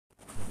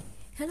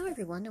Hello,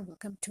 everyone, and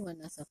welcome to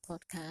another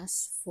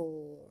podcast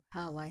for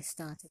how I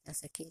started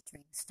as a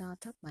catering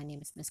startup. My name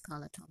is Miss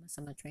Carla Thomas.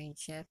 I'm a trained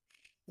chef.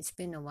 It's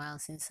been a while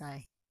since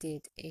I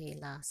did a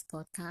last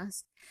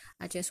podcast.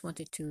 I just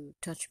wanted to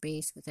touch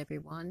base with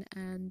everyone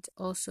and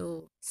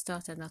also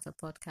start another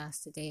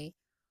podcast today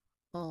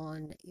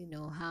on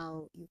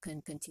how you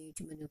can continue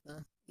to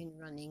maneuver in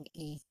running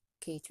a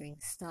catering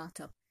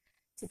startup.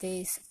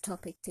 Today's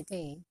topic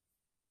today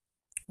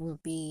will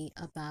be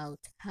about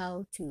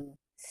how to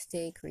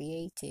stay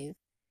creative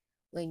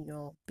when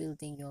you're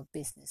building your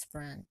business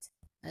brand.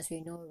 As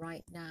we know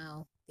right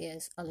now,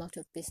 there's a lot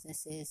of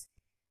businesses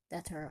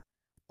that are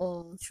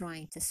all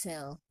trying to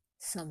sell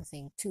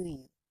something to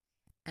you,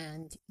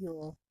 and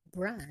your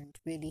brand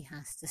really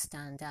has to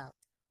stand out.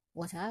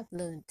 What I've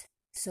learned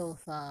so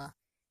far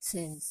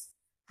since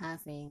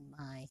having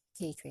my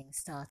catering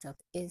startup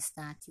is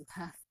that you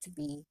have to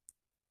be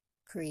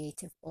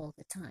creative all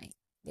the time.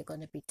 There are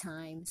going to be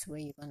times where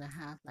you're going to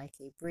have like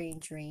a brain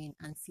drain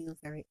and feel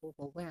very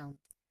overwhelmed.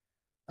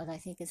 But I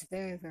think it's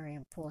very, very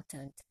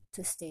important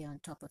to stay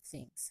on top of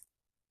things.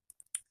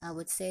 I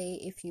would say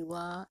if you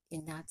are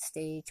in that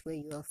stage where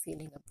you are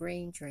feeling a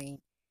brain drain,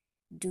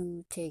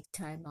 do take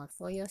time out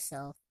for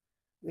yourself,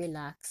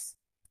 relax,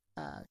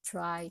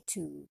 try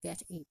to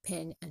get a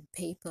pen and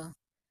paper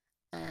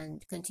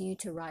and continue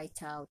to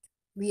write out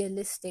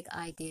realistic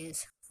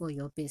ideas for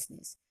your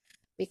business.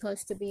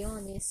 Because to be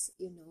honest,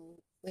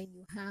 when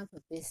you have a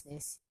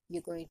business,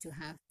 you're going to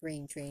have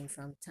brain drain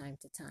from time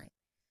to time.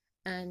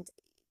 And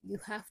you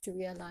have to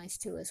realize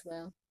too as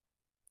well,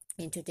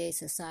 in today's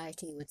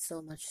society with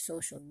so much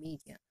social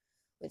media,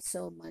 with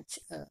so much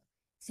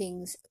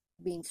things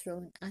being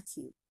thrown at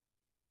you,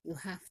 you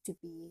have to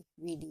be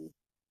really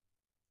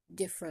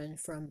different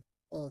from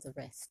all the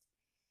rest.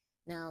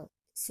 Now,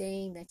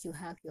 saying that you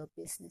have your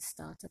business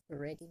startup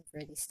already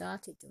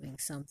started doing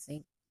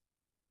something,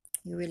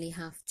 you really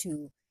have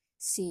to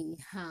see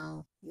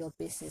how your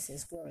business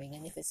is growing.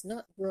 And if it's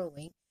not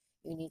growing,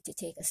 you need to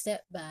take a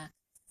step back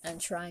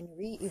and try and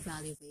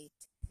reevaluate,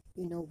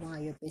 why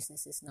your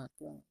business is not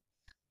growing.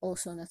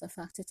 Also, another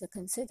factor to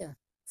consider,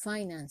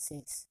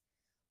 finances.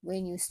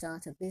 When you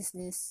start a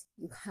business,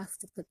 you have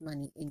to put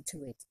money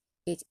into it.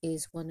 It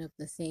is one of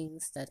the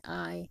things that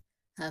I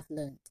have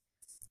learned.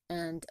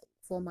 And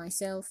for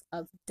myself,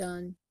 I've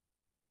done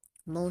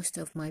most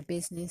of my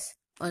business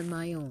on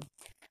my own.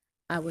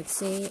 I would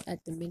say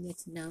at the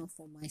minute now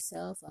for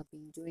myself, I've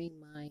been doing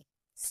my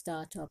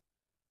startup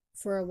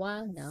for a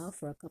while now,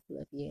 for a couple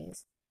of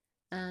years.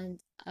 And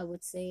I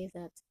would say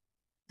that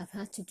I've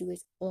had to do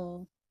it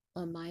all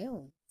on my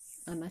own.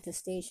 I'm at a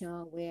stage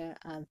now where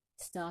I'm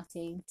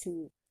starting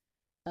to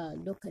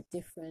look at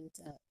different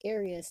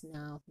areas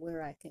now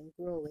where I can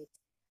grow it,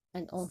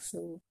 and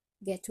also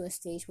get to a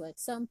stage where at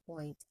some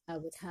point I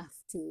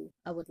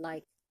would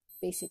like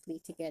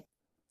basically to get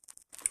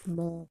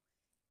more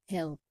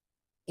help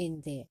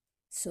in there.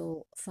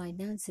 So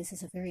finances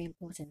is a very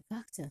important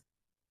factor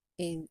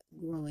in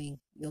growing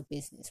your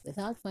business.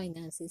 Without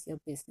finances, your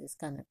business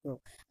cannot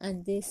grow.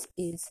 And this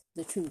is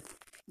the truth.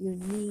 You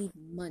need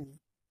money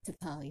to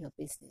power your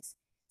business.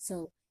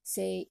 So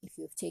say if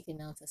you've taken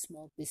out a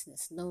small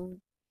business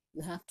loan,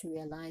 you have to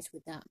realize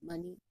with that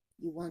money,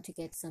 you want to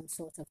get some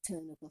sort of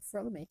turnover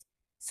from it.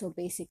 So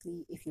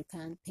basically, if you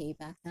can pay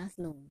back that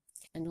loan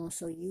and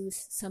also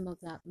use some of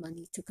that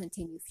money to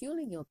continue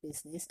fueling your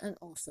business, and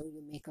also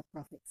you make a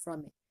profit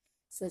from it.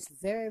 So it's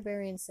very,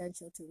 very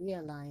essential to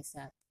realize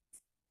that,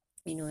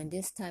 in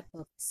this type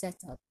of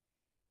setup,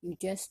 you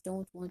just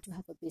don't want to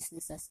have a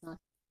business that's not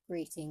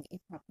creating a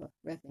proper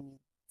revenue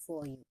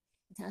for you.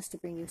 It has to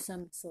bring you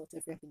some sort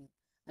of revenue.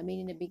 I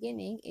mean, in the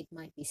beginning, it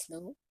might be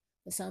slow.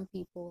 For some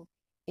people,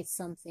 it's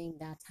something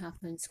that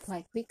happens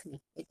quite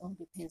quickly. It all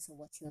depends on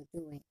what you're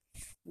doing.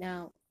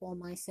 Now, for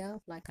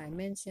myself, like I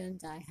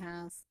mentioned, I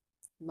have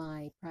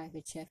my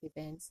private chef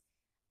events.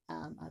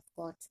 I've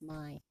got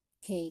my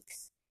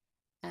cakes,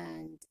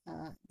 and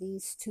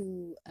these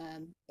two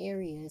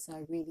areas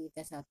are really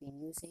that I've been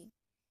using.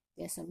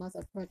 There's some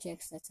other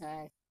projects that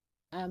I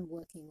am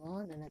working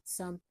on, and at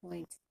some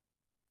point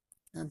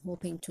I'm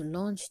hoping to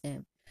launch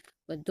them.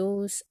 But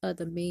those are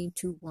the main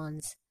two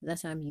ones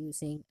that I'm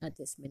using at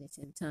this minute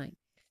in time.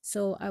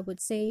 So I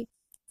would say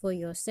for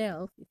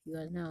yourself, if you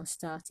are now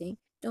starting,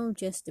 don't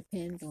just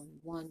depend on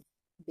one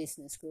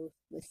business growth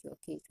with your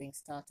catering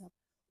startup.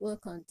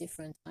 Work on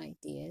different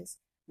ideas.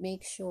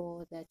 Make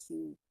sure that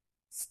you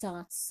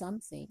start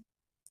something,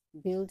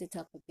 build it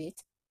up a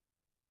bit,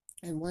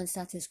 and once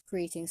that is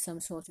creating some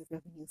sort of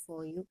revenue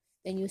for you,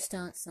 then you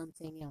start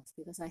something else.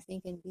 Because I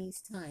think in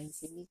these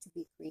times, you need to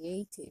be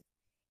creative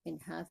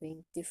in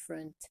having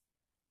different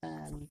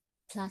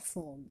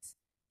platforms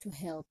to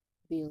help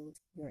build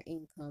your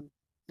income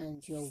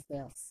and your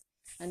wealth.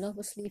 And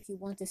obviously, if you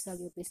want to sell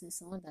your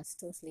business on, that's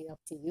totally up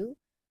to you.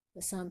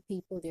 For some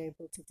people, they're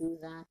able to do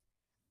that.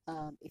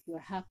 If you're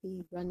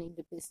happy running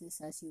the business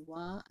as you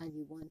are and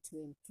you want to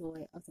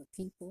employ other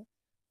people,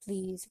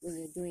 please, when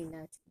you're doing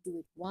that, do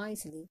it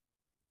wisely,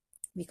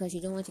 because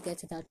you don't want to get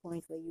to that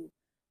point where you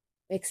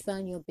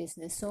expand your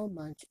business so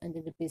much, and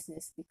then the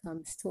business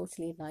becomes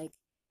totally like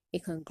a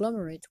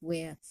conglomerate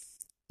where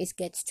it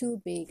gets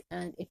too big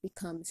and it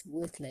becomes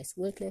worthless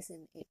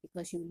in it,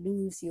 because you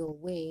lose your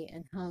way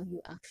and how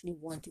you actually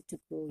wanted to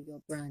grow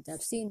your brand.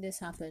 I've seen this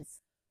happen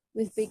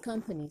with big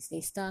companies.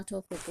 They start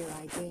off with their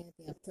idea,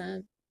 their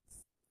plan,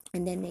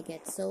 and then they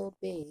get so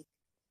big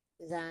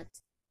that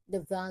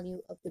the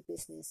value of the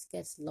business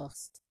gets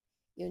lost.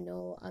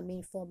 I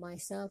mean, for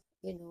myself,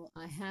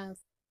 I have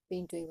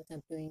been doing what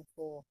I'm doing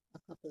for a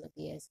couple of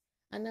years,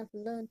 and I've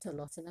learned a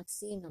lot and I've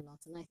seen a lot.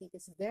 And I think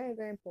it's very,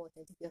 very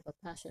important, if you have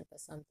a passion for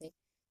something,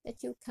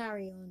 that you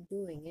carry on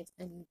doing it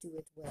and you do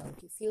it well.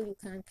 If you feel you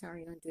can't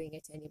carry on doing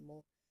it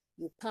anymore,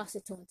 you pass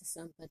it on to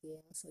somebody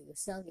else, or you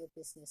sell your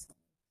business on.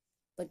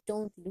 But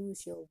don't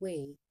lose your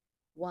way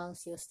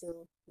whilst you're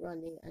still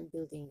running and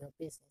building your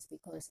business,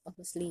 because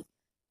obviously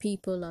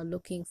people are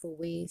looking for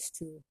ways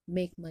to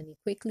make money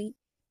quickly.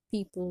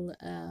 People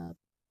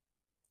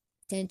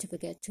tend to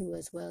forget too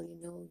as well.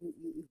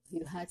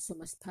 You had so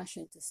much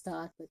passion to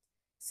start, but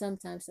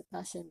sometimes the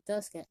passion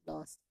does get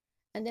lost.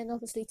 And then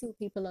obviously too,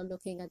 people are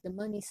looking at the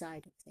money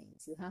side of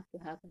things. You have to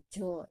have a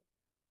joy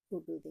for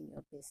building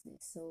your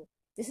business. So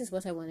this is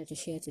what I wanted to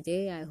share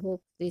today. I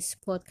hope this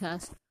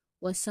podcast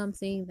was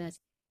something that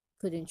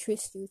could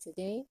interest you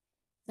today.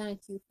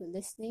 Thank you for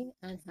listening,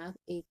 and have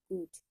a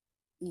good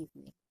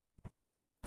evening.